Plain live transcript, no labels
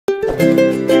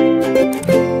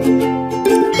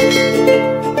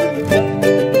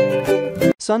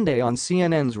Sunday on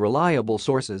CNN's reliable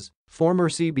sources, former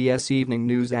CBS Evening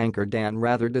News anchor Dan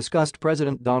Rather discussed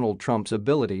President Donald Trump's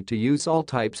ability to use all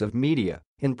types of media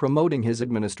in promoting his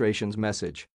administration's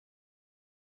message.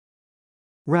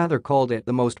 Rather called it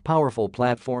the most powerful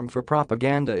platform for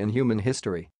propaganda in human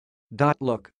history.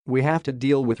 Look, we have to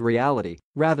deal with reality,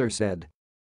 Rather said.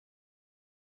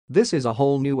 This is a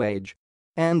whole new age.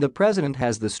 And the president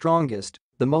has the strongest,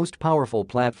 the most powerful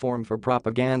platform for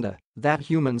propaganda that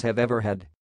humans have ever had.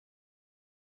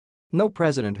 No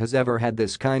president has ever had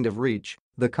this kind of reach,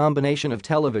 the combination of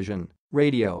television,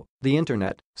 radio, the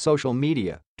internet, social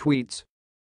media, tweets.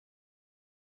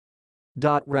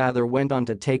 Rather went on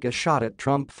to take a shot at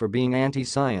Trump for being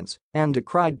anti-science and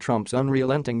decried Trump's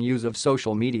unrelenting use of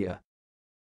social media.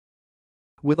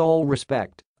 With all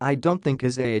respect, I don't think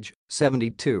his age,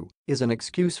 72, is an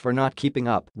excuse for not keeping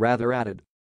up, Rather added.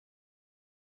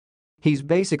 He's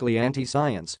basically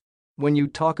anti-science. When you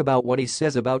talk about what he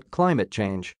says about climate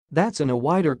change, that's in a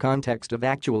wider context of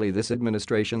actually this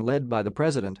administration led by the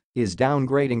president is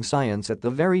downgrading science at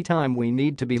the very time we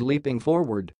need to be leaping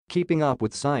forward, keeping up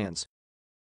with science.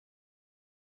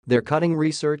 They're cutting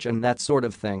research and that sort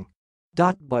of thing.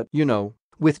 But, you know,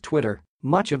 with Twitter,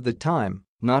 much of the time,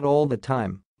 not all the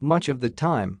time, much of the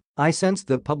time, I sense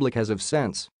the public has a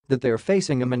sense that they're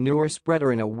facing a manure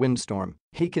spreader in a windstorm,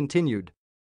 he continued.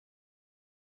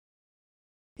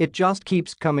 It just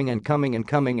keeps coming and coming and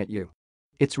coming at you.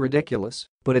 It's ridiculous,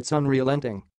 but it's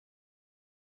unrelenting.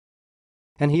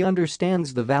 And he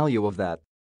understands the value of that.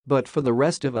 But for the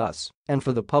rest of us, and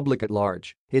for the public at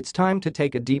large, it's time to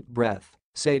take a deep breath,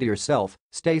 say to yourself,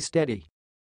 stay steady.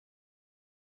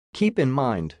 Keep in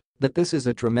mind that this is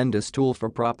a tremendous tool for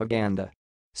propaganda.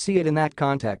 See it in that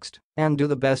context, and do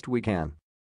the best we can.